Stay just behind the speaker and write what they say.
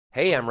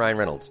Hey, I'm Ryan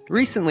Reynolds.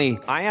 Recently,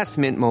 I asked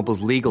Mint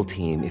Mobile's legal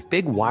team if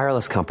big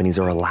wireless companies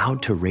are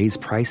allowed to raise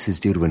prices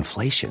due to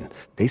inflation.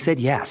 They said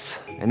yes.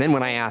 And then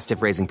when I asked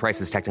if raising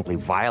prices technically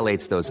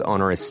violates those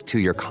onerous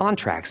two-year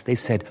contracts, they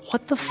said,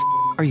 "What the f***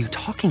 are you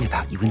talking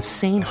about, you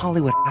insane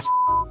Hollywood ass?"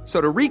 So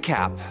to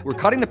recap, we're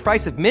cutting the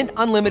price of Mint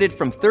Unlimited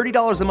from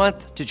 $30 a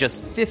month to just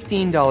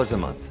 $15 a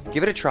month.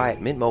 Give it a try at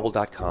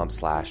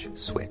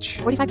mintmobile.com/switch.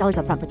 $45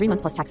 up front for 3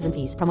 months plus taxes and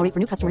fees. Promo rate for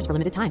new customers for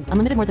limited time.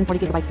 Unlimited more than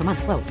 40 gigabytes per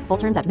month. Slows full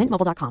terms at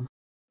mintmobile.com.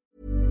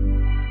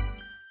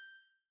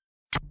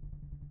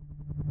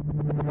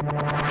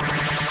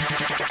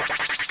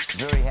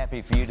 Very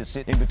happy for you to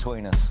sit in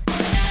between us.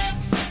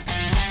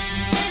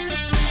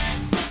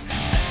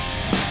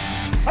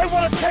 I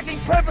want attacking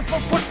purposeful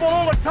football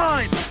all the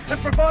time.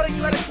 And providing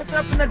you had it picked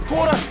up in that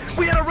quarter,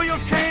 we had a real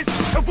chance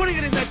of winning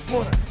it in that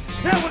quarter.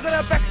 Now we've got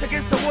our backs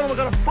against the wall and we've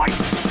got to fight.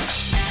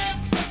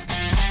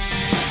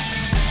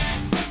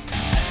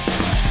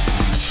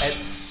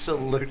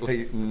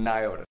 Absolutely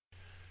nailed it.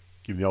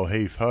 Give the old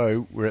heave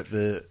ho. We're at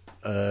the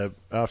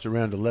after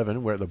round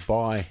 11. We're at the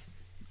bye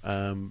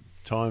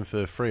time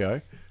for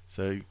Freo,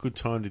 so good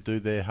time to do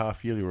their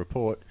half yearly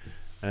report.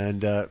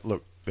 And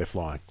look, they're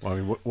flying. I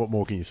mean, what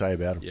more can you say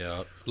about them?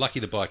 Yeah, lucky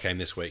the bye came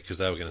this week because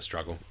they were going to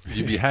struggle.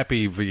 You'd be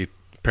happy with your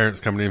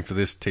parents coming in for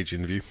this teacher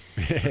interview.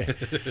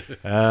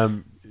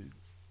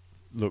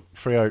 Look,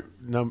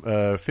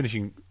 Freo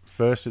finishing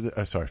first at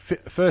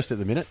the first at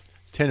the minute,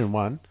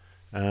 10-1.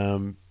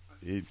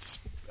 It's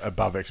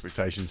above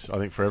expectations, I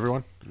think, for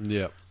everyone.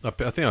 Yeah, I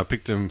think I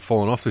picked them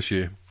falling off this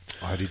year.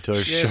 I did too.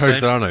 Shows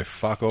that I know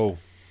fuck all.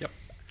 Yep.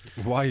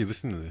 Why are you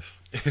listening to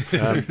this?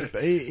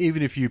 But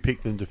even if you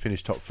picked them to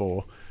finish top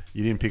 4,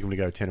 you didn't pick them to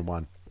go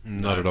 10-1.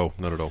 Not at all.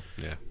 Not at all.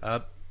 Yeah.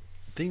 The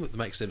thing that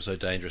makes them so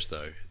dangerous,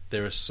 though,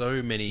 there are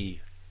so many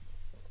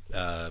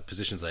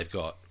positions they've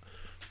got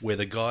where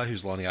the guy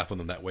who's lining up on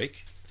them that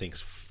week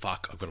thinks,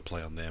 "Fuck, I've got to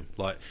play on them."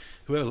 Like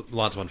whoever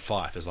lines up on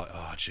Fife is like,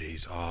 "Oh,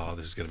 geez,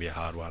 this is going to be a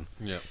hard one."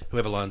 Yeah.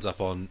 Whoever lines up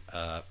on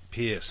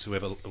Pierce,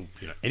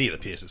 any of the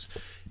Pierces,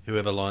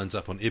 whoever lines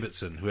up on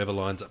Ibbotson, whoever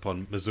lines up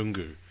on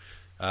Mzungu.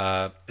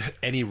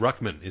 Any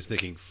ruckman is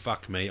thinking,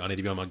 "Fuck me, I need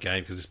to be on my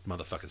game because this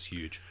motherfucker's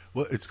huge."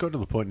 Well, it's got to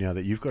the point now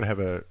that you've got to have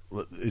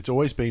it's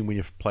always been when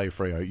you play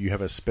Freo, you have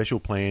a special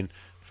plan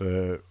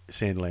for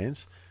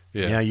Sandlands.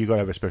 Yeah. Now you've got to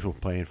have a special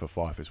plan for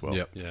Fife as well.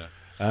 Yep. Yeah.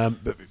 But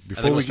And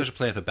before they've got we a special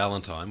plan for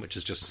Ballantyne, which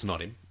is just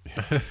snot him.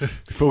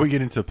 before we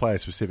get into player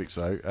specifics,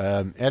 though,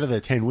 out of their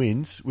 10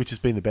 wins, which has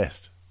been the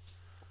best?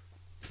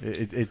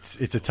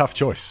 It's a tough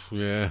choice.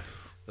 Yeah.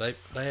 They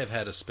have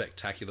had a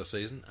spectacular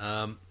season.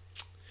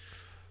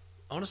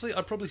 Honestly,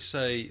 I'd probably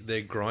say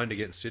their grind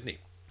against Sydney.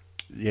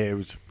 Yeah, it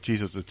was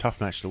a tough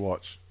match to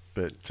watch.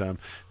 But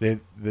they're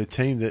the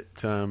team that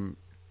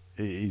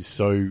is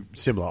so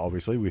similar,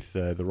 obviously, with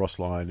the Ross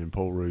Lyon and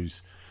Paul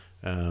Roos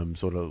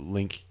sort of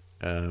link.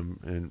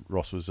 And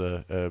Ross was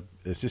a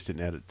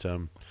assistant out at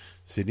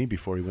Sydney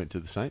before he went to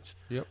the Saints.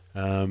 Yep.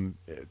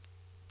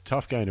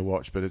 Tough game to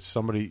watch, but it's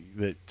somebody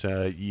that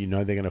they're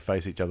going to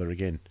face each other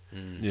again.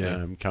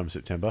 Come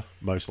September,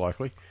 most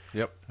likely.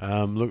 Yep.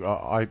 Look,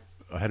 I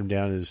had them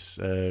down as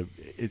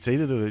it's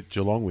either the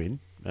Geelong win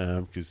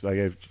because they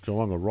gave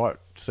Geelong a right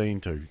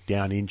scene to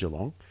down in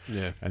Geelong,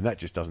 and that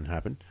just doesn't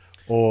happen,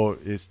 or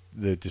it's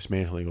the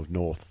dismantling of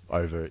North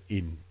over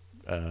in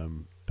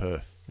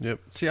Perth. Yep.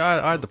 See,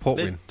 I had the Port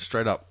win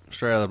straight out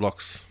of the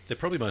blocks. They're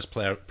probably most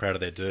proud of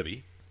their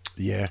derby.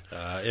 Yeah.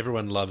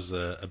 Everyone loves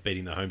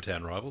beating the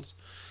hometown rivals,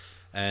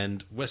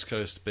 and West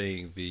Coast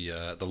being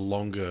the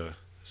longer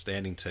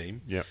standing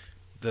team. Yep.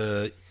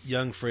 The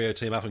young Freo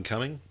team up and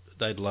coming,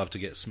 they'd love to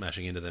get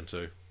smashing into them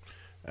too.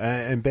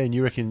 And Ben,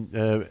 you reckon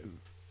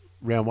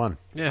round 1?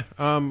 Yeah,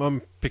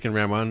 I'm picking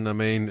round 1. I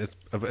mean,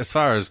 as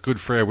far as good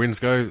Freo wins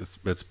go,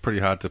 it's pretty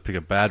hard to pick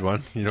a bad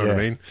one. You know what I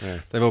mean? Yeah.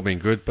 They've all been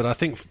good, but I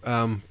think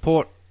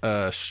Port,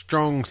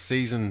 strong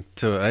season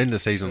to end the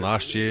season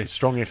last year.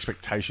 Strong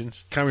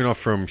expectations. Coming off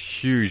from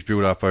huge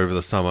build-up over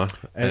the summer.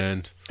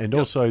 And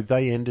also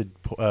they ended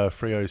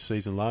Freo's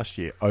season last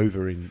year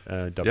over in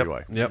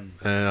WA. Yep,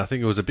 and I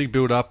think it was a big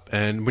build-up.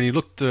 And when you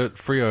looked at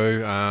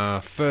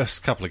Freo,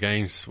 first couple of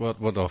games,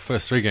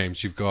 first 3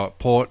 games, you've got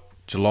Port,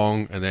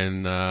 Geelong, and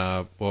then,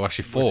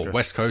 actually 4.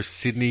 West Coast,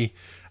 Sydney.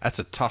 That's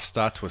a tough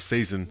start to a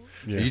season.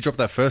 Yeah. You drop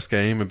that first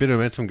game, a bit of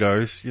momentum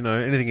goes,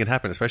 anything can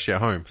happen, especially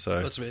at home.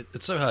 So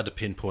it's so hard to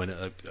pinpoint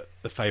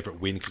a favourite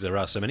win because there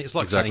are so many. It's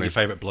like saying your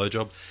favourite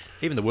blowjob.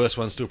 Even the worst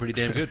one's still pretty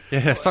damn good.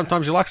 Yeah,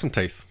 sometimes you like some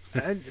teeth.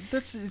 And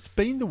it's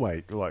been the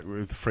way, like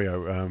with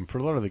Freo, for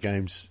a lot of the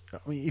games. I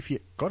mean, if you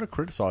got to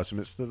criticise them,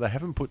 it's that they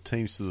haven't put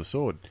teams to the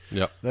sword.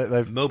 Yep.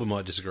 Melbourne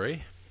might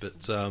disagree,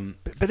 but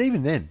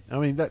even then, I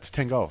mean, that's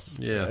 10 goals.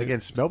 Yeah,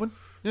 against Melbourne.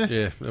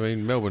 Yeah, I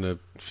mean, Melbourne are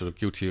sort of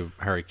guilty of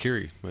Harry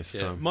most of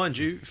the time. Mind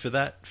you, for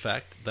that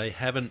fact, they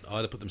haven't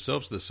either put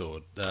themselves to the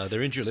sword.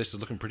 Their injury list is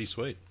looking pretty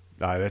sweet.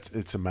 No,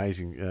 it's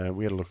amazing.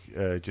 We had a look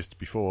just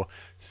before.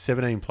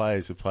 17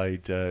 players have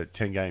played 10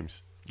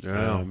 games.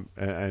 Wow.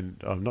 And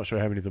I'm not sure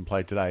how many of them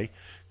played today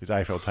because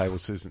AFL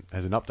Tables hasn't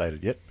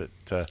updated yet, but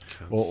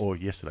or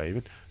yesterday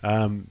even.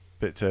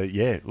 But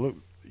yeah, look,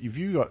 if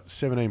you got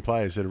 17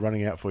 players that are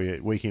running out for you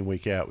week in,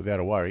 week out without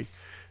a worry,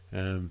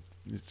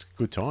 it's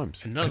good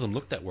times. And none of them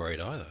look that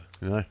worried either.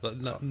 No.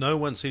 Like, no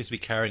one seems to be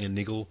carrying a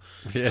niggle.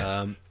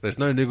 Yeah. There's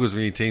no niggles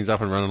when your team's up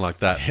and running like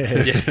that.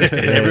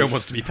 Everyone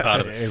wants to be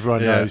part of it.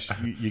 Everyone knows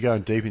you're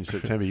going deep in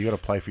September. You got to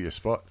play for your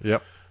spot.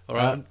 Yep. All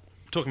right.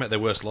 Talking about their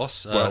worst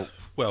loss.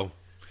 Well,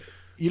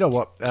 you know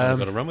what? you've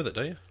got to run with it,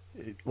 do you?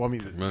 Well, I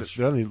mean,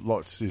 the only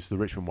lots is the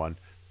Richmond one,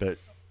 but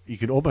you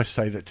could almost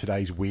say that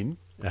today's win,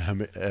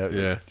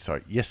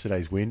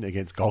 yesterday's win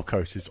against Gold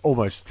Coast is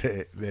almost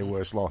their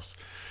worst loss,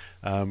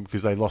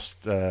 because they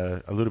lost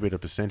a little bit of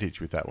percentage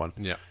with that one.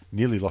 Yeah.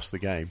 Nearly lost the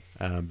game,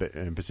 but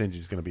percentage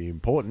is going to be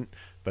important,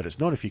 but it's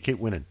not if you keep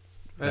winning.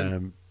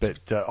 But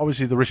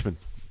obviously the Richmond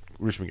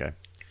game.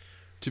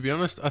 To be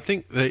honest, I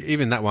think that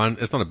even that one,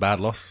 it's not a bad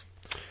loss.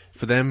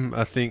 For them,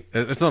 I think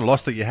it's not a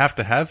loss that you have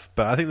to have,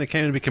 but I think they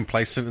came to be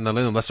complacent and they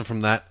learned a lesson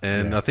from that.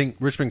 And I think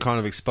Richmond kind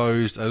of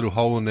exposed a little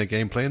hole in their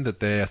game plan that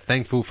they're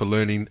thankful for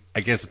learning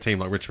against a team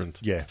like Richmond.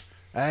 Yeah.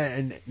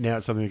 And now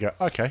it's something to go,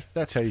 okay,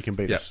 that's how you can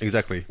beat us. Yeah,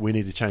 exactly. We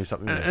need to change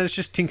something there. And it's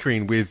just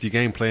tinkering with your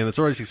game plan that's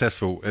already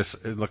successful.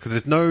 It's like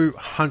there's no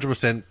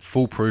 100%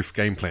 foolproof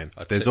game plan.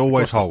 There's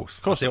always holes.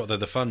 Of course.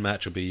 The fun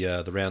match will be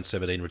the round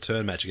 17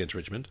 return match against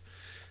Richmond.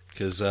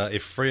 Because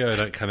if Freo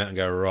don't come out and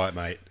go, right,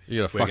 mate,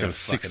 you got a fucking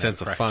sixth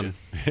sense of fun.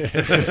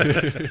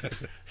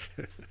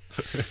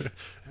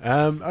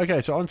 Okay,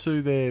 so on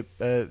to their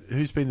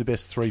who's been the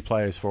best three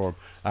players for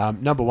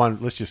them. Number one,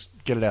 let's just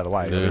get it out of the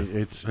way. Yeah. I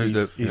mean,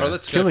 he's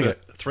let's killing go for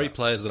it. Three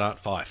players that aren't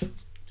Fife.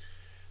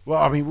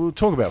 Well, I mean, we'll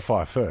talk about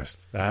Fife first.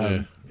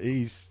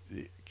 He's,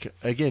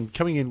 again,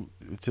 coming in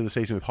to the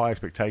season with high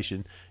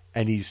expectation,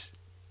 and he's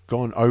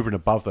gone over and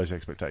above those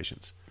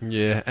expectations.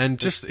 Yeah, and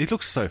just he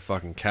looks so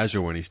fucking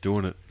casual when he's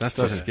doing it. That's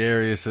the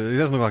scariest. He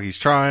doesn't look like he's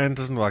trying.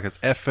 Doesn't look like it's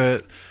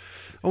effort.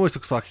 Almost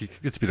looks like he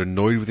gets a bit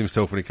annoyed with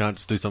himself when he can't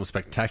just do something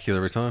spectacular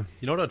every time.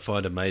 You know what I'd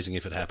find amazing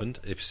if it happened?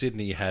 If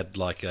Sydney had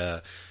like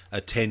a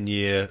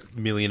 10-year, $1.5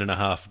 million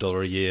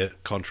a year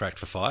contract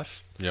for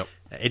Fife. Yep.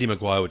 Eddie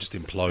Maguire would just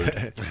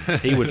implode.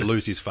 He would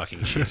lose his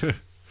fucking shit.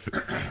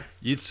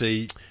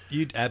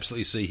 You'd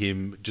absolutely see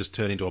him just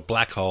turn into a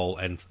black hole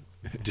and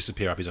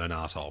disappear up his own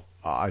arsehole.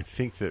 I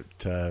think that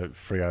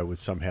Freo would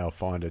somehow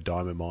find a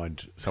diamond mine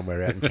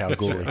somewhere out in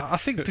Kalgoorlie. I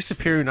think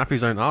disappearing up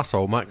his own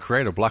arsehole might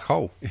create a black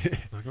hole. It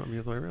might be the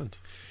other way around.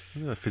 I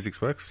don't know how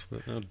physics works.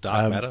 But...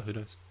 dark matter, who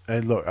knows?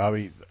 And look, I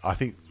mean, I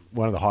think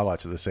one of the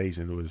highlights of the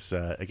season was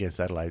against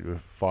Adelaide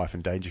with Fife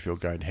and Dangerfield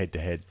going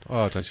head-to-head.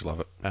 Oh, don't you love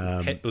it?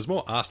 It was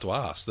more arse to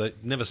arse. They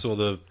never saw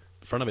the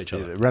front of each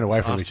other. They ran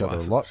away from each other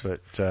a lot,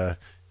 but...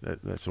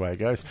 that's the way it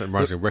goes. That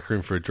reminds me of Rec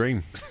Room for a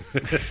Dream.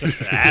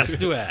 Ass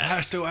to ass.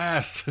 Ass to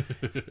ass.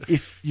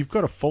 If you've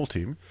got to fault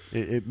him,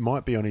 it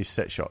might be on his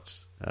set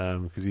shots,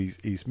 because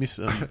he's missed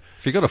them.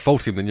 If you've got to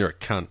fault him, then you're a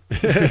cunt.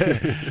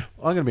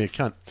 I'm going to be a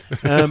cunt.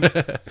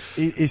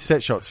 His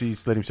set shots,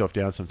 he's let himself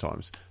down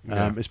sometimes,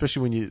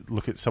 especially when you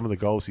look at some of the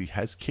goals he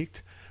has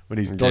kicked, when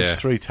he's dodged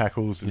 3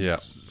 tackles and or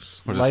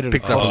laid just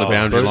picked up on the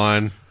boundary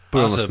line,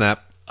 put it on the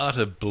snap.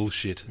 Utter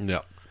bullshit. Yeah.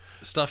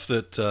 Stuff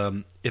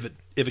that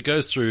if it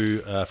goes through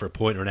for a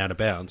point or an out of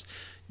bounds,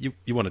 you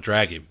want to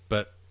drag him.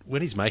 But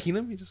when he's making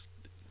them, you just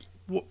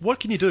what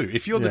can you do?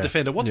 If you're the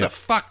defender, what the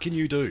fuck can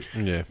you do?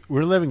 Yeah,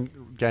 we're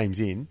 11 games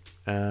in.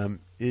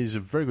 There's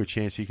a very good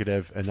chance he could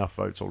have enough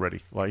votes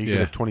already. Like he could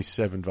have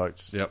 27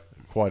 votes. Yep,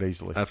 quite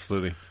easily.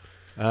 Absolutely.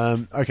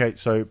 Okay,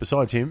 so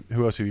besides him,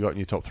 who else have you got in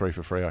your top 3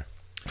 for Freo?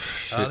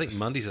 I think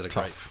Mundy's had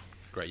a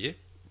great year.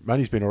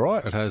 Mundy's been all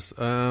right. It has.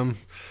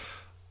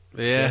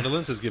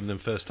 Sandilands has given them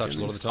first touch a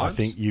lot of the time. I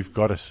think you've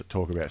got to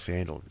talk about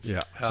Sandilands.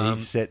 Yeah.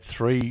 He's set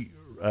 3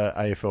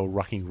 AFL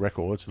rucking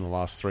records in the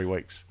last 3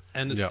 weeks.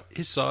 And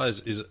his size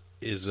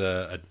is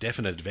a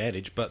definite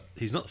advantage, but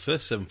he's not the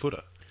first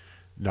 7-footer.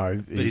 No.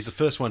 But he's the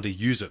first one to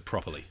use it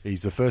properly.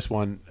 He's the first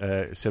one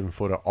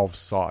 7-footer of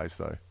size,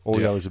 though. All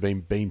the others have been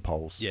bean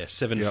poles. Yeah,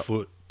 7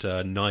 foot,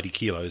 90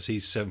 kilos.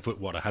 He's 7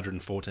 foot,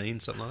 114,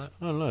 something like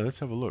that? I don't know.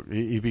 Let's have a look.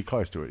 He'd be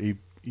close to it.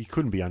 He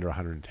couldn't be under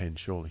 110,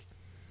 surely.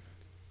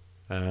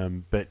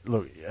 But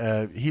look,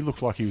 he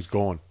looked like he was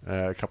gone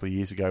a couple of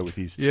years ago with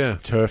his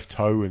turf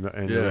toe and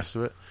the rest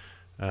of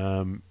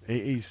it.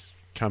 He's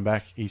come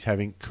back. He's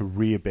having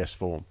career best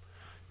form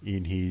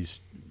in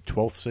his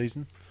 12th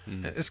season.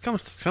 It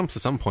comes to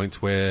some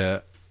points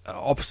where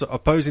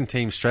opposing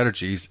team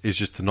strategies is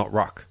just to not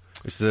ruck.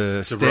 It's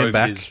to stand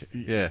back.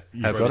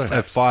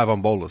 Have 5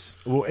 on bowlers.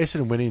 Well,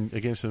 Essendon went in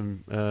against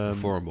them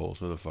 4 on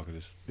bowlers. Where the fuck it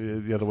is?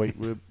 The other week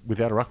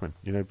without a ruckman.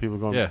 You know, people are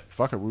going,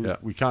 fuck it,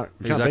 we can't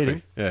beat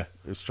him. Yeah,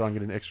 let's try and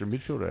get an extra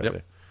midfielder out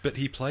there. But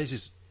he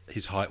plays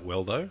his height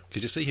well though,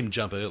 because you see him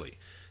jump early.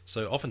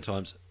 So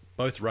oftentimes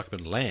both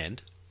ruckmen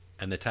land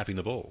and they're tapping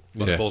the ball.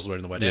 The ball's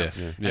already on the way down.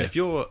 And if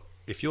you're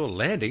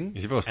landing,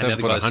 if you're and the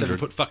other guy's 7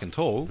 foot fucking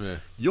tall,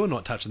 you're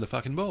not touching the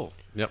fucking ball.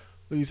 Yep.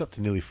 Well, he's up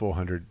to nearly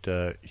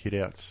 400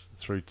 hit-outs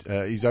through.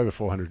 He's over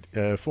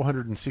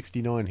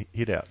 469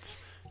 hit-outs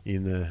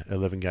in the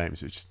 11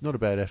 games, which is not a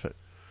bad effort.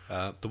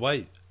 The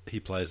way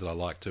he plays that I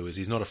like too is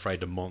he's not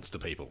afraid to monster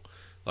people.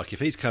 Like, if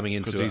he's coming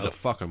into Because he's a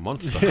fucking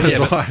monster. Yeah, That's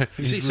but why.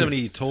 you see so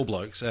many tall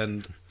blokes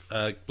and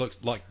blokes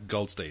like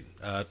Goldstein.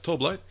 Tall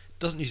bloke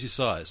doesn't use his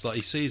size. Like,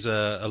 he sees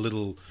a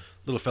little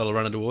fella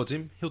running towards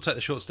him, he'll take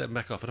the short step and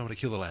back off. I don't want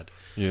to kill the lad.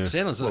 Yeah.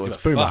 Sandlands doesn't Well, give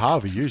it's a Boomer fuck.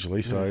 Harvey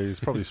usually, so it's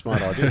probably a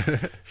smart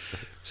idea.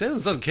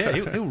 Sandlands doesn't care.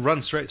 He'll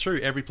run straight through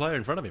every player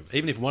in front of him,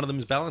 even if one of them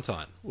is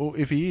Ballantyne. Well,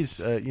 if he is,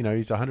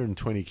 he's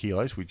 120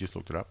 kilos. We just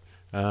looked it up.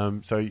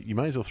 So you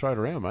may as well throw it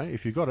around, mate.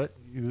 If you've got it,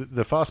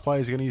 the fast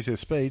players are going to use their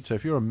speed. So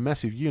if you're a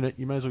massive unit,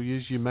 you may as well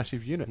use your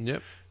massive unit.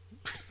 Yep.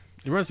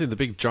 He reminds me of the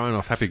big giant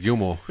off Happy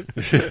Gilmore.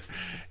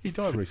 He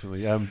died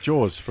recently.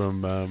 Jaws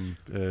from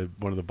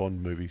one of the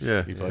Bond movies.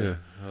 Yeah, he played. yeah.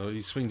 Oh,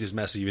 he swings his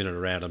massive unit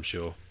around, I'm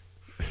sure.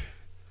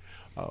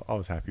 I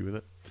was happy with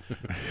it.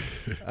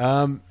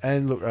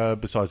 And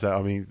look, besides that,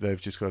 I mean, they've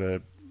just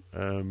got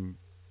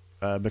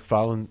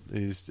McFarlane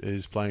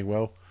is playing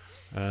well,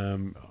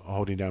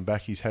 holding down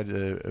back. He's had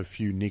a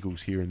few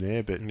niggles here and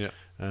there, but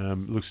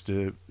looks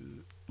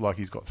like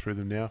he's got through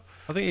them now.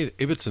 I think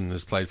Ibbotson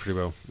has played pretty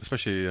well,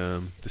 especially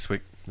this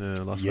week,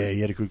 last week. Yeah, he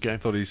had a good game. I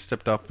thought he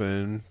stepped up,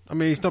 and I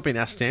mean, he's not been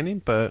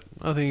outstanding, but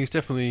I think he's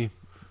definitely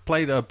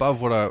played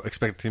above what I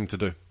expected him to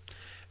do.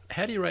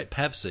 How do you rate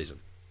Pav's season?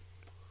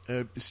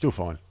 Still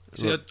fine.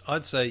 See,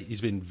 I'd say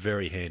he's been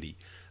very handy.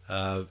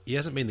 He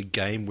hasn't been the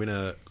game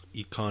winner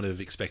you kind of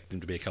expected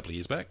him to be a couple of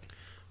years back,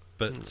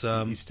 but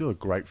He's still a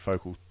great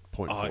focal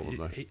point for them,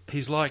 though.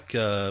 he's like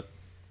a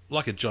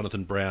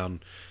Jonathan Brown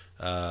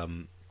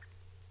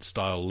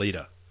style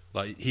leader.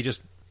 Like, he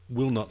just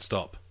will not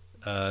stop.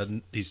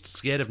 He's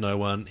scared of no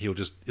one. He'll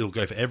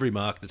go for every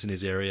mark that's in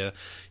his area.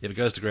 If it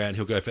goes to ground,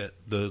 he'll go for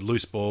the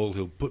loose ball.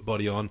 He'll put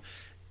body on.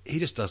 He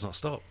just does not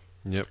stop.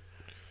 Yep.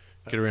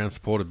 Get around,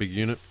 support a big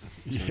unit.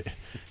 Yeah,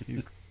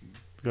 he's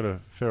got a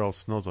fair old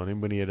snoz on him.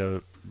 When he had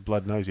a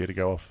blood nose, he had to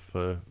go off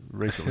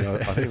recently. I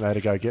think they had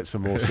to go get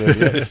some more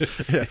serviettes.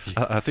 Yeah.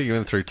 I think he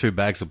went through 2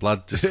 bags of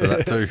blood just for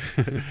that too.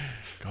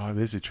 God,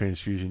 there's a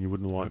transfusion you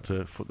wouldn't like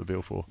to foot the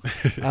bill for.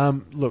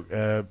 Look,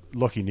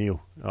 Lachie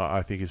Neale,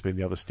 I think, has been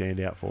the other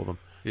standout for them.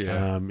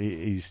 Yeah.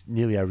 He's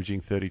nearly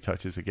averaging 30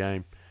 touches a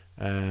game.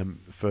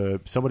 For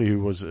somebody who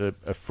was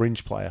a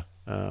fringe player,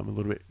 a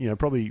little bit,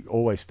 probably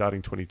always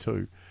starting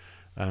 22,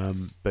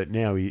 but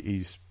now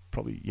he's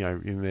probably,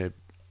 in their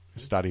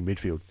starting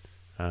midfield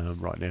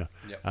right now.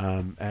 Yep.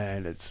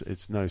 And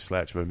it's no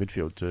slouch of a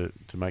midfield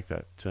to make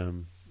that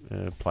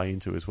play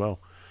into as well.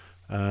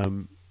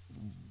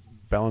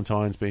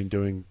 Ballantyne's been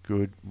doing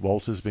good.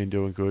 Walter's been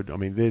doing good. I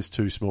mean, there's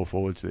 2 small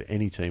forwards that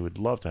any team would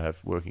love to have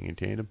working in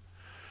tandem.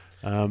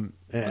 And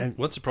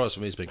one surprise for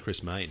me has been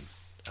Chris Mayne.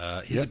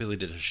 His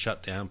ability to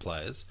shut down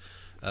players.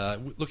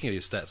 Looking at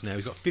his stats now,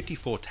 he's got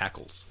 54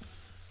 tackles.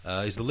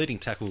 He's the leading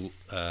tackle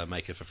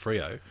maker for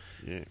Freo.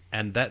 Yeah.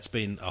 And that's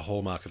been a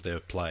hallmark of their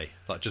play.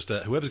 Like, just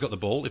whoever's got the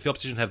ball, if the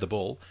opposition have the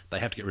ball, they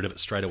have to get rid of it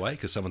straight away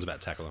because someone's about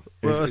to tackle them.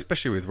 Well,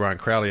 especially with Ryan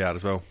Crowley out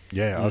as well.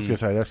 Yeah, I was going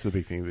to say that's the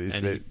big thing. Is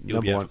And that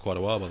he'll be number out one, for quite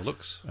a while by the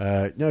looks.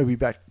 no, he'll be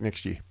back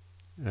next year.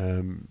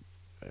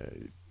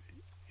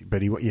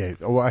 But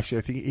well, actually,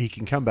 I think he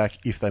can come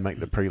back if they make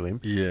the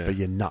prelim. Yeah. But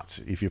you're nuts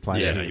if you're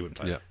playing. Yeah, him. no, you wouldn't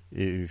play. Yeah.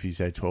 If he's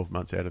had 12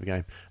 months out of the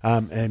game.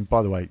 And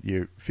by the way,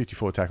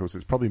 54 tackles,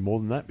 it's probably more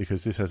than that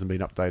because this hasn't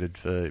been updated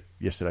for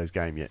yesterday's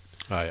game yet.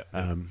 Oh,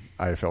 yeah.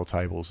 AFL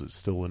Tables is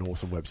still an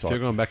awesome If you're website.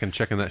 going back and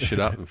checking that shit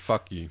up, then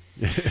fuck you.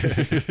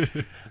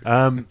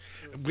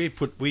 We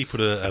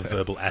put a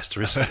verbal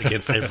asterisk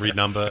against every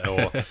number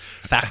or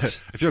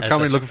fact. If you're as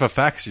coming that's- looking for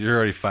facts, you're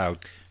already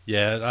failed.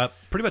 Yeah,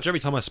 pretty much every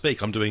time I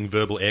speak, I'm doing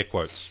verbal air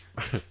quotes.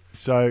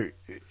 So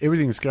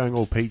everything's going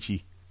all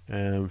peachy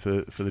for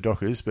the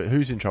Dockers, but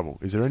who's in trouble?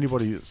 Is there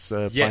anybody that's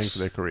playing Yes, for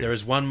their career? there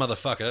is one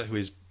motherfucker who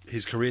is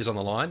his career's on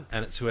the line,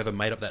 and it's whoever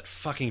made up that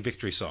fucking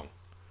victory song.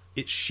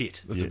 It's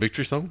shit. That's a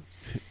victory song?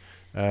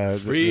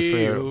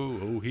 Free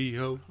oh hee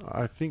ho.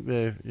 I think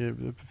they've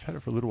had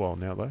it for a little while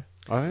now, though.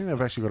 I think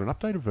they've actually got an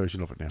updated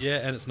version of it now. Yeah,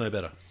 and it's no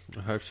better.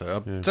 I hope so. I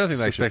don't think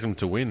they expect them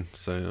to win,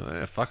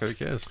 so fuck, who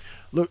cares?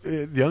 Look,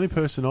 the only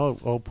person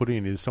I'll put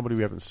in is somebody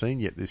we haven't seen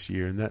yet this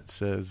year, and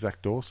that's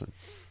Zach Dawson,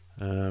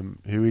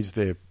 who is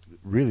their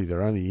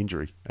only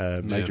injury,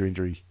 major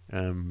injury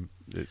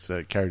that's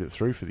carried it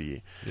through for the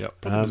year.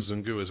 Yep. Probably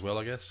Zungu as well,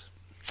 I guess.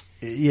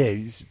 Yeah,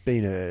 he's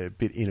been a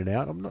bit in and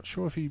out. I'm not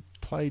sure if he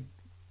played.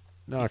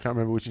 No, I can't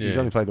remember which. He's Yeah.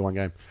 only played the one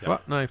game.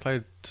 What? No, he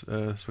played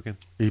this weekend.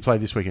 He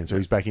played this weekend, so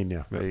he's back in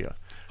now. There you go.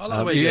 I like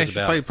the way he He goes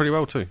actually about. played pretty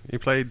well too. He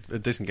played a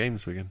decent game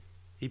this weekend.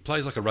 He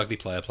plays like a rugby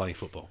player playing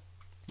football,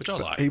 which I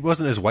like. He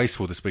wasn't as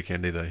wasteful this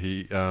weekend either.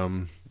 He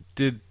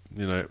did,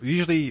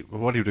 usually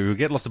what he'll do, he'll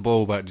get lots of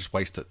ball but just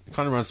waste it.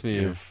 Kind of reminds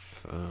me of,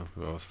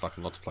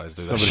 fucking lots of players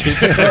do that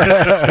shit.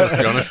 Let's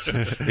be honest.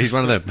 He's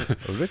one of them.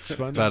 A rich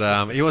one.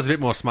 But he was a bit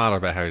more smarter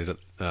about how he did it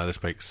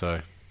this week, so...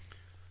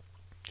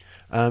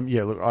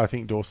 Look, I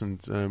think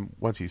Dawson's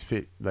once he's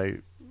fit,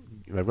 they've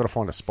got to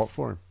find a spot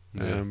for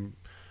him,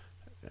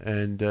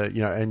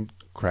 and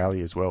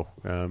Crowley as well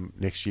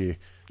next year.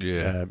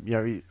 Yeah.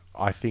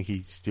 I think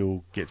he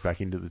still gets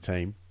back into the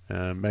team.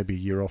 Maybe a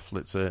year off.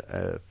 Let's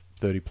a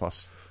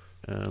 30+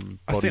 I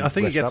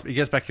think rest up. he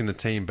gets back in the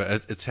team,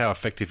 but it's how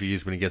effective he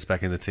is when he gets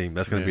back in the team.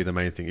 That's going to be the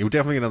main thing. He'll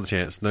definitely get another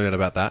chance, no doubt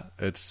about that.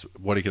 It's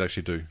what he could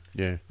actually do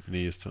in a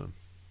year's time.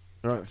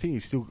 I think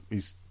he's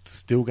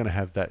still going to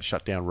have that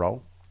shutdown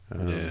role,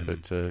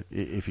 but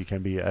if he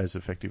can be as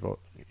effective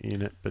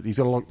in it. But he's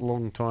got a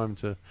long time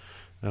to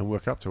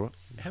work up to it.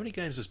 How many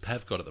games has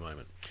Pav got at the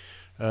moment?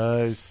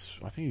 I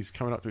think he's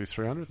coming up to his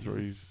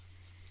 300th.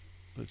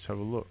 Let's have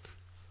a look.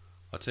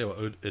 I'll tell you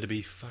what, it'd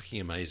be fucking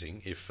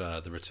amazing if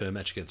the return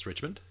match against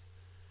Richmond,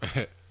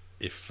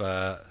 if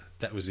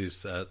that was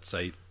his,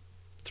 say,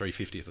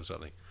 350th or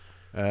something.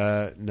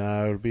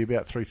 No, it'll be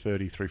about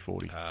 330,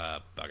 340.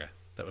 Bugger.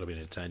 That would have been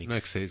entertaining.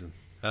 Next season.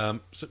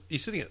 So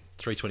he's sitting at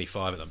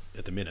 325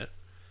 at the minute.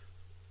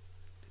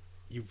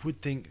 You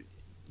would think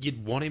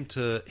you'd want him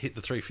to hit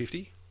the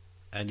 350,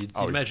 and you'd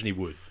imagine he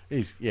would. But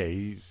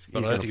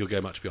I don't think he'll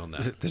go much beyond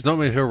that. There's not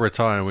many who'll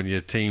retire when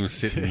your team's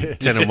sitting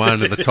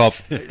 10-1 at the top,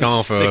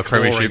 going for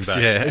premierships,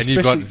 and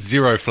you've got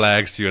 0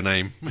 flags to your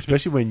name.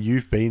 Especially when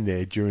you've been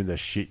there during the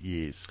shit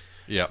years.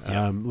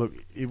 Yeah. Look,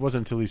 it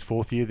wasn't until his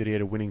 4th year that he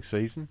had a winning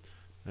season.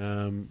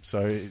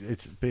 So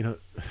it's been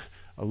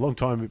a long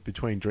time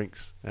between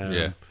drinks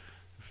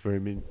for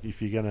him.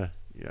 If you're going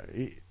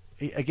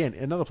to... again,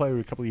 another player who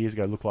a couple of years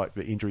ago looked like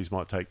the injuries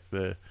might take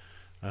an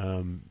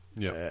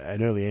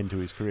early end to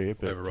his career.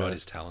 But, override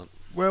his talent.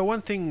 Well,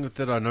 one thing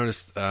that I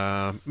noticed,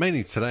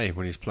 mainly today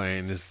when he's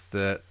playing, is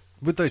that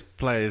with those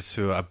players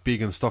who are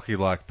big and stocky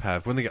like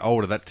Pav, when they get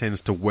older, that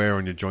tends to wear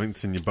on your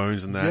joints and your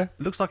bones and that. Yeah.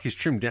 It looks like he's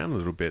trimmed down a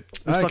little bit.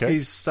 Looks like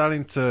he's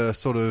starting to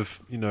sort of,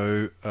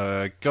 go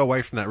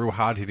away from that real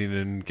hard-hitting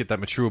and get that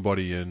mature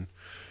body and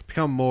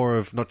become more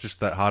of not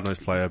just that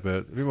hard-nosed player, but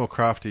a bit more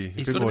crafty.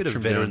 He's got a bit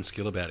of veteran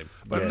skill about him.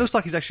 But it looks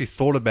like he's actually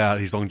thought about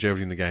his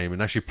longevity in the game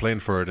and actually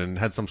planned for it and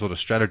had some sort of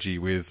strategy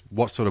with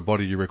what sort of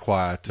body you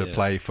require to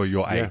play for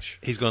your age.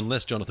 He's gone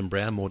less Jonathan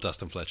Brown, more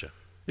Dustin Fletcher.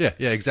 Yeah,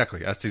 exactly.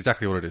 That's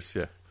exactly what it is,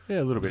 Yeah,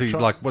 a little bit.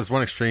 So it's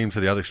one extreme to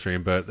the other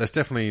extreme, but there's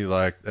definitely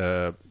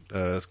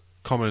a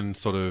common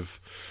sort of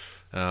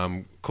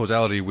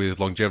causality with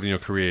longevity in your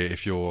career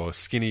if you're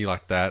skinny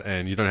like that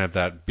and you don't have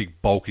that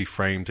big bulky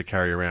frame to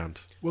carry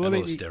around. Well, and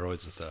all the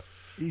steroids and stuff.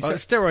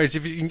 Steroids,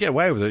 if you can get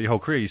away with it your whole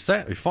career, you're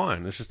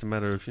fine. It's just a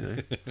matter of,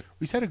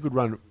 He's had a good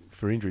run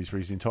for injuries for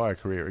his entire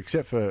career,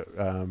 except for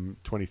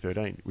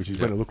 2013, which is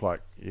when it looked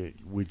like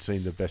we'd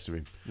seen the best of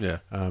him. Yeah.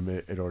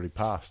 It already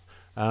passed.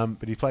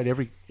 But he played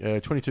every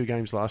 22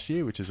 games last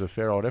year, which is a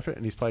fair old effort,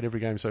 and he's played every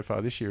game so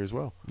far this year as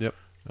well. Yep.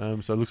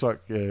 So it looks like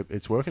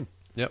it's working.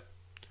 Yep.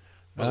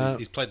 Well,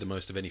 he's played the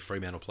most of any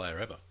Fremantle player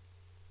ever.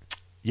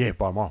 Yeah,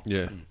 by a mile.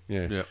 Yeah.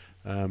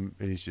 And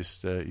he's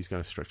just he's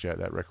going to stretch out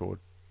that record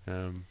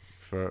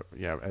for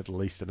at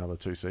least another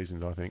 2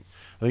 seasons. I think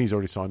he's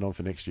already signed on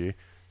for next year,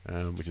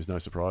 which is no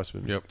surprise.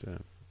 But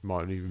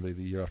might even be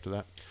the year after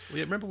that. Well,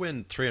 yeah, remember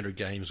when 300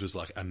 games was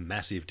like a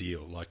massive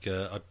deal? Like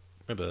I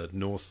remember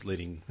North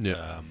leading.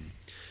 I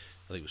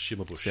think it was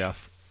Shimmerbush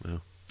South. Yeah.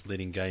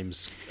 Leading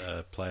games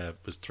player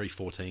was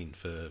 314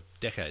 for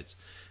decades,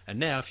 and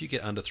now if you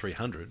get under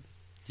 300,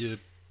 you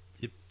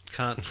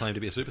can't claim to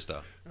be a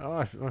superstar.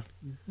 I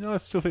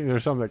still think there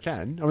are some that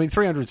can. I mean,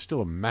 300 is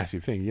still a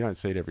massive thing. You don't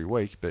see it every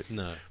week, but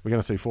no. We're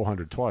going to see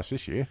 400 twice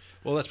this year.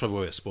 Well, that's probably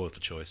why we're spoiled for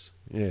choice.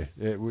 Yeah,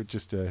 we're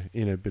just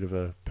in a bit of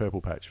a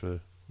purple patch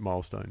for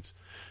milestones,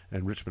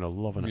 and Richmond are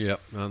loving it.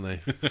 Yep, aren't they?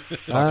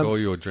 Fuck all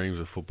your dreams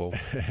of football.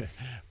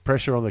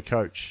 Pressure on the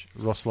coach,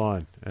 Ross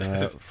Lyon,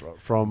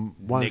 from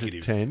 1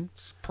 Negative. to 10.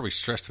 Probably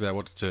stressed about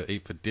what to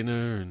eat for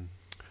dinner.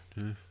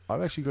 And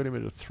I've actually got him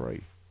at a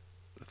 3.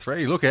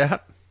 3, look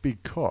out.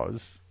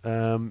 Because I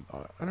don't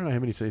know how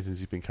many seasons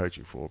he's been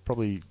coaching for.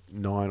 Probably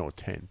 9 or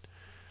 10.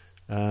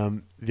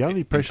 The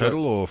only pressure... In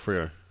total or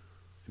Freo?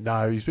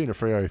 No, he's been at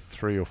Freo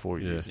 3 or 4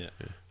 years.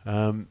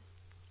 Yeah.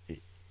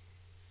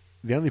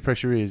 The only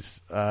pressure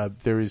is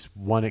there is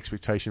one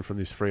expectation from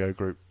this Freo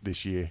group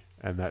this year,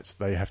 and that's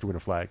they have to win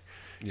a flag.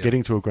 Yeah.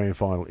 Getting to a grand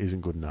final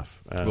isn't good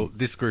enough. Well,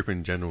 this group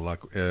in general,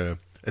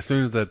 as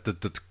soon as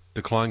the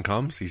decline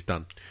comes, he's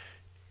done.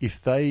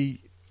 If they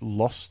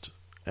lost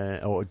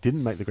or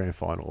didn't make the grand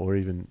final, or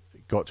even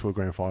got to a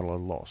grand final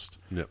and lost,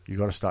 you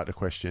got to start to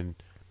question: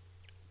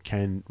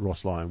 can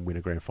Ross Lyon win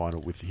a grand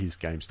final with his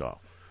game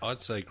style? I'd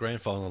say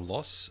grand final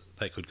loss,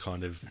 they could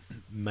kind of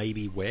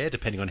maybe wear,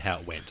 depending on how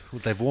it went.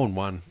 Well, they've won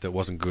one that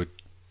wasn't good.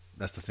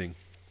 That's the thing.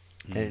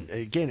 And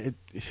again,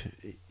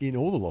 in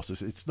all the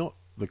losses, it's not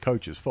the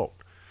coach's fault.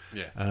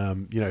 Yeah.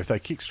 If they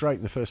kick straight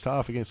in the first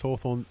half against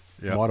Hawthorn,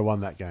 might have won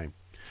that game.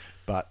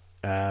 But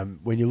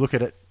when you look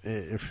at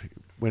it,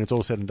 when it's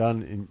all said and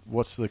done,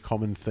 what's the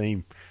common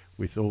theme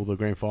with all the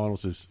grand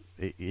finals is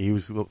he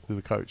was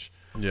the coach.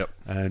 Yep.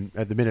 And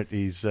at the minute,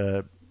 he's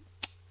 0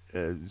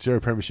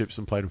 premierships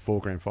and played in 4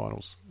 grand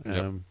finals.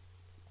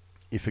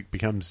 If it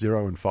becomes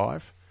 0 and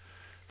 5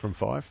 from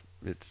 5,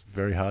 it's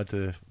very hard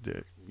to.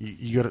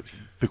 You got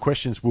the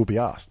questions will be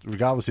asked,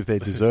 regardless if they're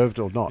deserved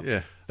or not.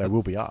 Yeah, they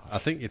will be asked. I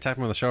think you tap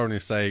him on the shoulder and you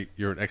say,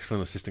 "You're an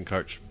excellent assistant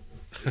coach."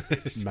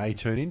 May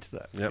turn into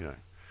that. Yep.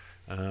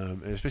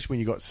 And especially when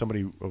you got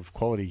somebody of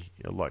quality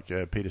like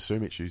Peter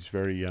Sumich, who's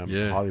very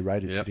highly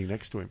rated, sitting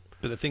next to him.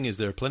 But the thing is,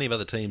 there are plenty of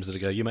other teams that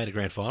go, you made a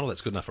grand final,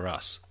 that's good enough for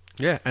us.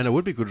 Yeah, and it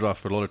would be good enough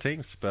for a lot of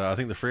teams, but I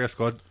think the Freo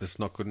squad is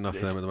not good enough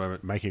for them at the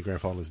moment. Making a grand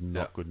final is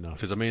not good enough.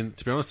 Because, I mean,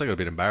 to be honest, they got a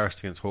bit embarrassed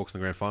against Hawks in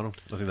the grand final.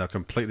 I think they're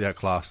completely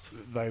outclassed.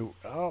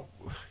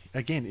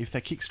 Again, if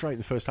they kick straight in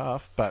the first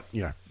half, but,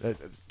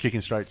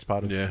 kicking straight is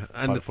part of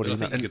footy. I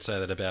think you could say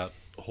that about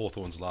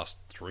Hawthorn's last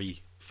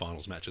 3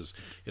 finals matches.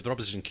 If the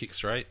opposition kicked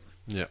straight,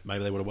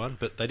 maybe they would have won,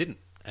 but they didn't.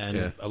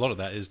 And a lot of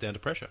that is down to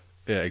pressure.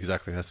 Yeah,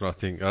 exactly. That's what I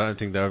think. I don't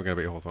think they were going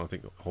to beat Hawthorn. I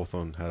think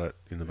Hawthorn had it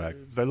in the bag.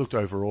 They looked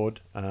overawed.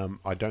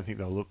 I don't think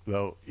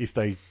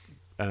they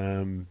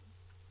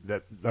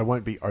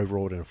won't be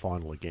overawed in a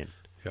final again.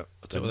 Yep.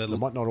 They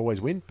might not always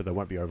win, but they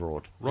won't be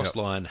overawed. Ross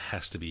Lyon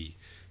has to be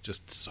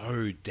just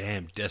so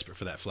damn desperate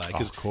for that flag,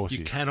 because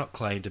you cannot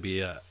claim to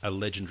be a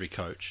legendary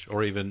coach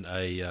or even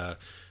a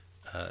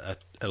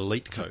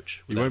elite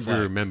coach. You won't be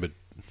remembered.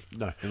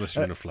 No, unless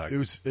you win a flag.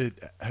 It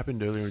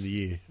happened earlier in the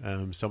year.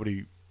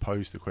 Somebody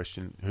posed the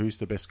question: who's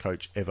the best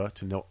coach ever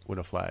to not win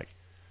a flag?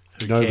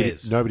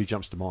 Nobody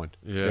jumps to mind.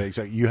 Yeah,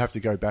 exactly. You have to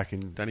go back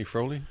and Danny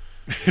Frawley.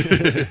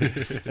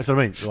 That's what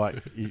I mean. Like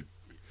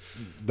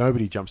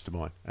nobody jumps to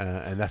mind,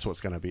 and that's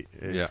what's going to be.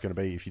 It's going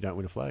to be if you don't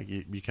win a flag,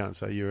 you can't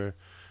say you're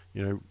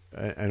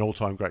an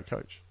all-time great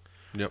coach.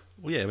 Yep.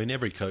 Well, yeah. I mean,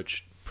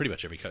 pretty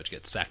much every coach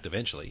gets sacked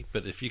eventually.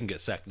 But if you can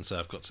get sacked and say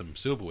I've got some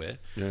silverware,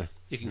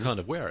 you can kind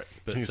of wear it.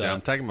 But I'm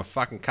taking my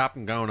fucking cup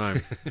and going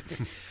home.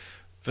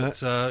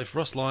 But if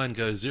Ross Lyon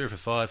goes 0 for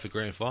 5 for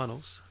grand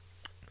finals,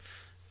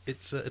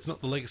 it's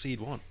not the legacy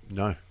you'd want.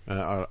 No,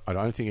 I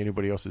don't think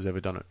anybody else has ever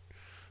done it.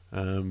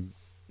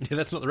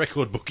 That's not the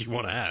record book you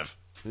want to have.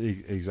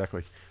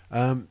 Exactly.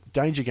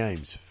 Danger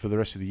games for the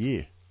rest of the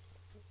year.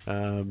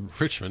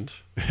 Richmond.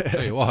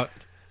 Tell you what.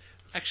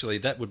 Actually,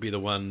 that would be the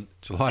one.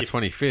 July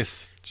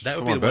 25th. That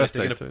would be the one. If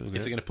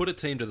they're going to put a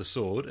team to the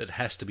sword, it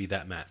has to be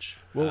that match.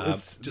 Well,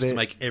 just to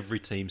make every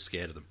team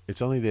scared of them.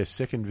 It's only their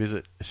second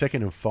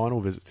and final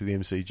visit to the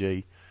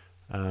MCG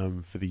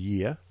for the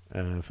year,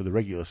 for the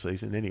regular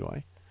season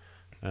anyway.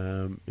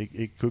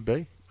 It could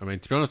be. I mean,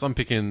 to be honest, I'm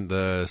picking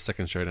the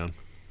second showdown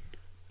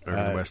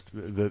over the West.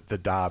 The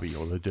derby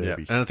or the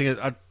derby. Yeah. And I think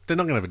they're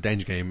not going to have a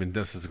danger game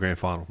unless it's the grand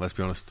final, let's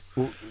be honest.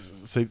 Well,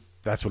 see,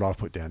 that's what I've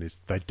put down is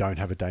they don't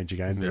have a danger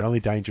game. Their only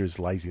danger is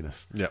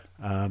laziness. Yep.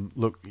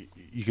 Look,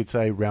 you could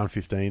say round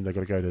 15, they've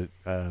got to go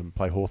to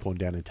play Hawthorn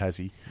down in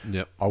Tassie.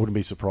 Yep. I wouldn't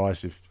be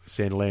surprised if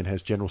Sandiland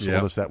has general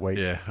soreness that week.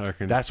 Yeah, I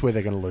reckon. That's where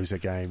they're going to lose their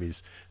game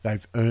is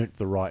they've earned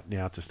the right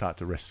now to start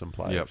to rest some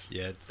players.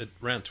 Yep. Yeah, at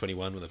round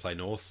 21 when they play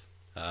North,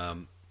 I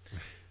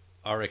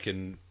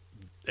reckon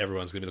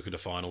everyone's going to be looking to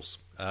finals.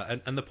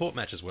 And the Port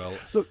match as well.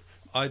 Look,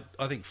 I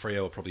think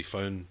Freo will probably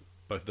phone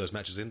both of those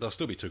matches in. They'll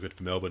still be too good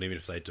for Melbourne, even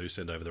if they do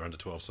send over their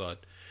under-12 side.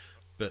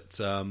 But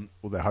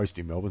well, they're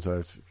hosting Melbourne, so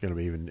it's going to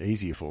be even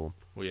easier for them.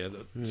 Well, yeah,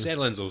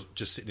 Sandilands will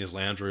just sit in his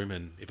lounge room,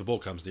 and if a ball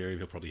comes near him,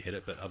 he'll probably hit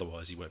it, but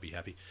otherwise he won't be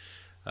happy.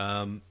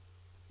 Those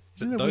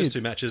weird? 2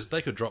 matches,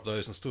 they could drop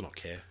those and still not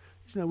care.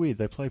 Isn't that weird?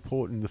 They play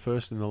Port in the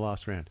first and the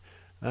last round.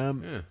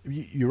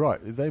 You're right.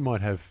 They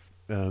might have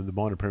the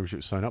minor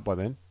premiership sewn up by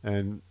then,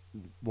 and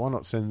why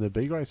not send the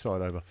B grade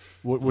side over?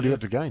 What do you have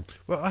to gain?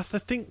 Well, I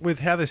think with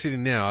how they're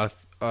sitting now,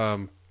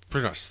 I'm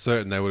pretty much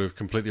certain they would have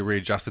completely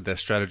readjusted their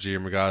strategy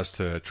in regards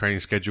to training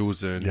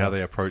schedules and how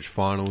they approach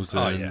finals.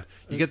 And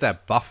you get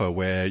that buffer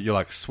where you're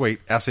like, sweet,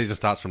 our season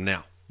starts from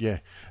now. Yeah.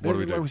 What do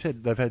we do? Like we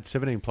said, they've had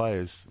 17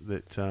 players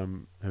that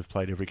have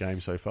played every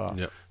game so far.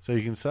 Yep. So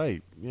you can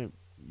say, you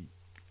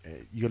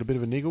got a bit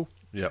of a niggle,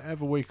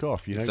 have a week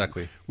off.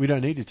 Exactly. We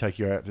don't need to take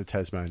you out to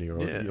Tasmania.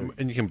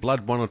 And you can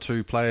blood 1 or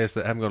 2 players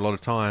that haven't got a lot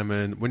of time,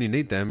 and when you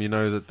need them, you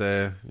know that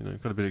they're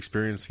got a bit of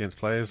experience against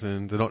players,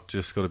 and they're not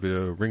just got a bit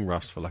of ring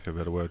rust, for lack of a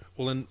better word.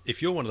 Well, and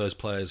if you're one of those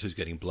players who's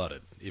getting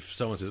blooded, if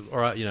someone says, all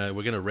right, we're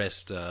going to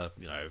rest,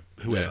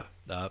 whoever,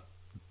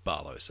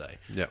 Barlow, say,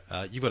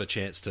 you've got a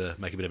chance to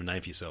make a bit of a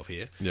name for yourself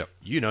here. Yep.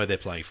 You know they're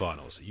playing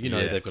finals. You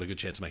know they've got a good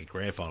chance to make a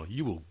grand final.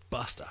 You will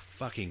bust a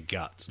fucking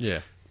guts.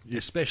 Yeah.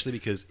 Especially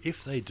because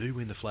if they do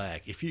win the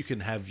flag, if you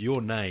can have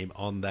your name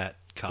on that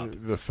cup,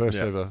 the first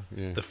ever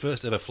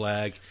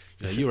flag,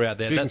 you were out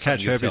there. If you can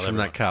catch herpes from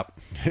that cup.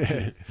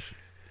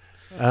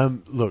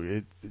 Look,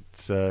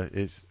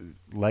 it's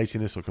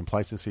laziness or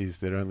complacency is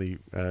their only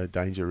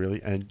danger, really,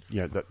 and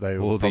that they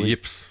or probably, the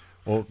yips,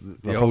 or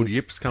the old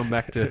yips come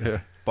back to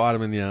bite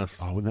them in the ass.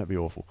 Oh, wouldn't that be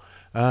awful?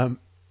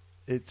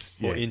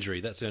 It's or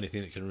injury. That's the only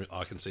thing that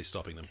I can see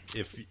stopping them.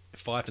 If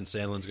Fife and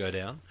Sandlands go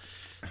down,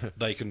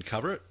 they can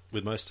cover it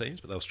with most teams,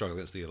 but they'll struggle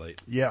against the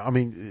elite. Yeah, I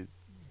mean,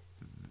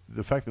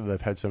 the fact that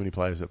they've had so many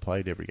players that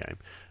played every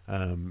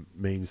game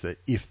means that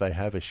if they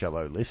have a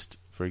shallow list,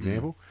 for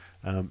example,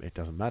 it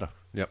doesn't matter.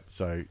 Yep.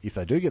 So if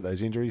they do get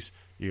those injuries,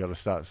 you got to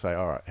start to say,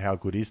 all right, how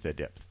good is their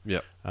depth?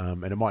 Yep.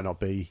 And it might not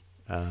be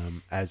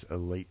as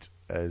elite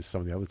as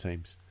some of the other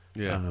teams.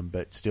 Yeah.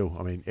 But still,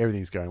 I mean,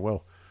 everything's going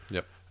well.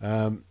 Yep.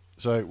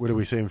 So where do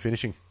we see them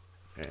finishing?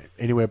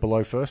 Anywhere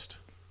below first?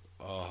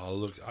 Oh,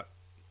 look,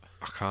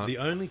 I can't. The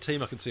only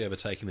team I can see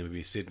overtaking them would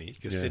be Sydney,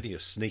 because Sydney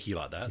is sneaky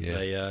like that. Yeah.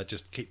 They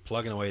just keep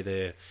plugging away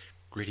their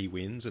gritty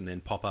wins and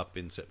then pop up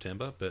in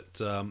September. But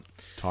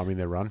timing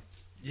their run.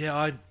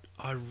 Yeah,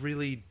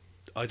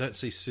 I don't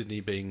see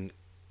Sydney being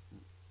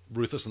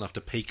ruthless enough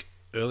to peak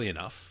early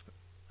enough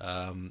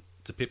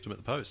to pip them at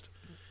the post.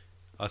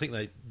 I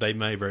think they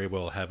may very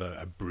well have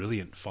a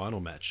brilliant final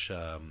match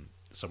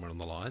somewhere on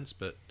the lines,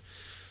 but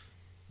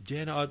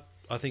yeah, no,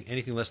 I think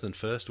anything less than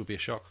first would be a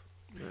shock.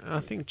 I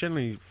think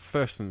generally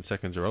first and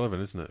second's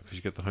irrelevant, isn't it? Because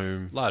you get the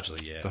home, largely,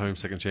 yeah, the home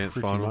second chance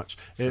Pretty final. much.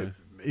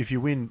 If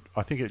you win,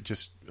 I think it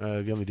just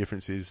the only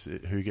difference is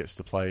who gets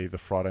to play the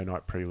Friday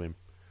night prelim.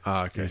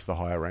 Okay. Against the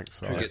higher ranks.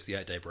 Who gets the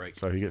 8-day break?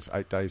 So he gets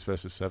 8 days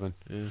versus 7,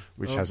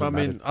 which Well, hasn't I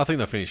mean, mattered. I think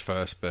they'll finish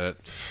first,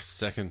 but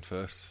second,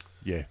 first.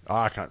 Yeah,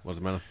 I can't. What does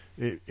it matter?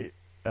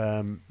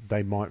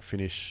 They might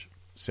finish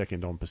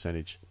second on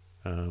percentage,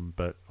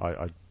 but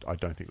I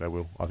don't think they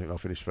will. I think they'll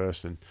finish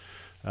first, and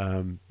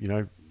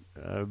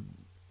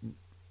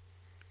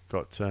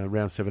got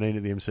round 17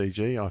 at the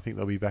MCG. I think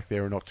they'll be back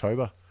there in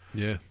October.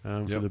 Yeah,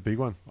 for the big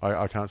one.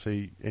 I can't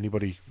see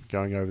anybody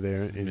going over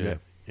there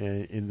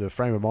in the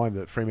frame of mind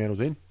that Fremantle's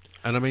in.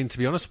 And I mean, to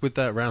be honest, with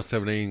that round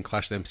 17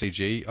 clash at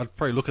MCG, I'd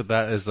probably look at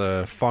that as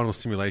a final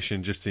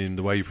simulation, just in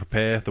the way you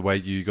prepare, the way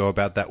you go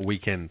about that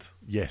weekend.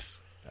 Yes.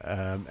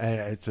 And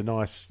it's a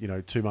nice,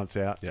 2 months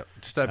out. Yep.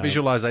 Just that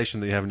visualization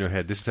that you have in your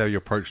head. This is how you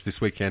approach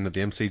this weekend at the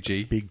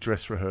MCG. Big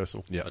dress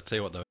rehearsal. Yeah. I'll tell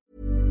you what, though.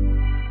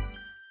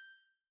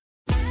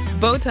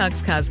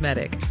 Botox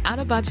Cosmetic, out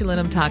of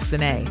botulinum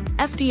toxin A,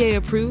 FDA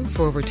approved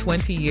for over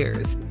 20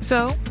 years.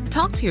 So,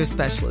 talk to your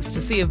specialist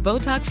to see if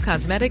Botox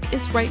Cosmetic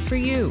is right for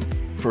you.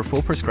 For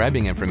full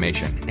prescribing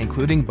information,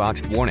 including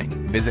boxed warning,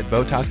 visit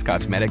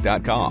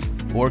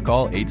BotoxCosmetic.com or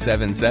call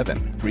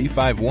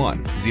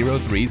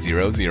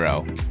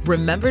 877-351-0300.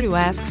 Remember to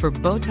ask for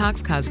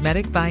Botox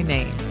Cosmetic by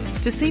name.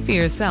 To see for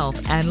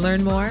yourself and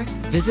learn more,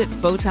 visit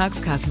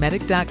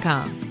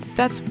BotoxCosmetic.com.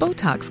 That's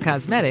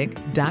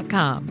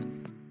BotoxCosmetic.com.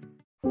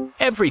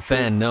 Every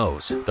fan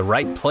knows the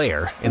right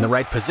player in the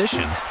right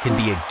position can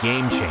be a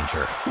game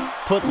changer.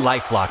 Put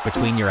LifeLock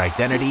between your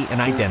identity and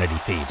identity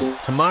thieves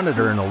to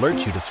monitor and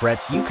alert you to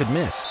threats you could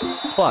miss.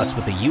 Plus,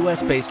 with a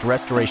U.S.-based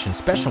restoration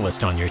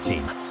specialist on your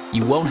team,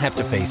 you won't have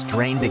to face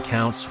drained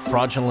accounts,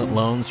 fraudulent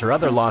loans, or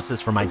other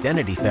losses from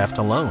identity theft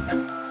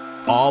alone.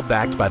 All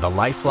backed by the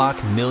LifeLock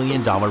 $1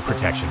 Million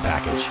Protection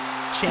Package.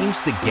 Change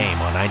the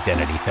game on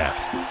identity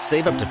theft.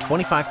 Save up to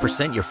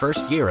 25% your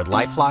first year at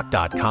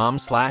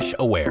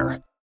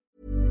LifeLock.com/aware.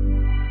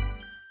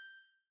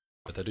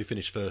 If they do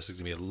finish first, there's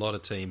going to be a lot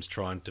of teams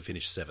trying to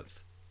finish 7th.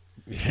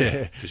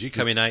 Yeah. Because you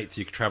come in 8th,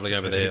 you're travelling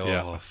over there.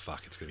 Yeah. Oh,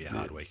 fuck, it's going to be a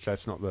hard week.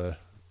 That's not how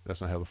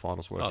the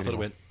finals work. Oh, I thought it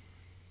went...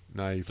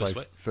 No, you play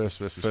first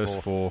versus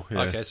First four.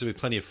 Yeah. Okay, so there'll be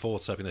plenty of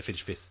 4ths hoping they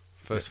finish 5th.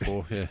 First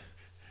four, yeah.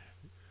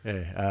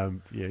 Yeah,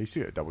 you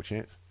still got a double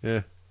chance.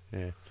 Yeah.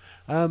 Yeah.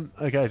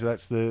 Okay, so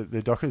that's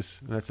the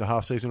Dockers. That's the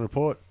half-season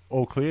report.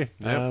 All clear.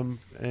 Yep.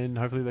 And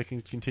hopefully they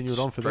can continue it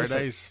on for 3 this.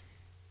 days.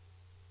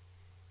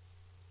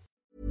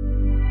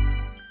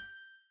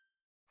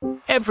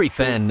 Every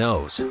fan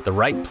knows the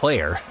right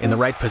player in the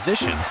right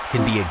position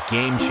can be a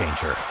game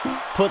changer.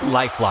 Put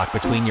LifeLock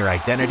between your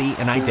identity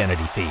and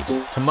identity thieves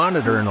to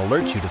monitor and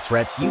alert you to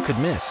threats you could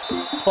miss.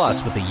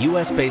 Plus, with a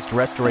U.S.-based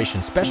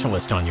restoration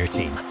specialist on your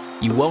team,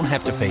 you won't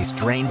have to face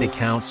drained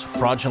accounts,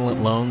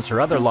 fraudulent loans, or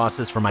other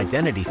losses from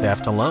identity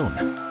theft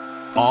alone.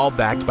 All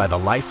backed by the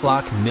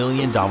LifeLock $1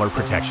 Million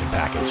Protection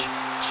Package.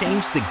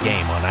 Change the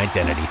game on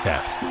identity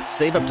theft.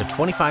 Save up to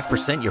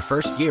 25% your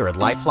first year at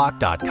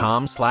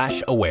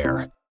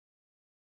LifeLock.com/aware.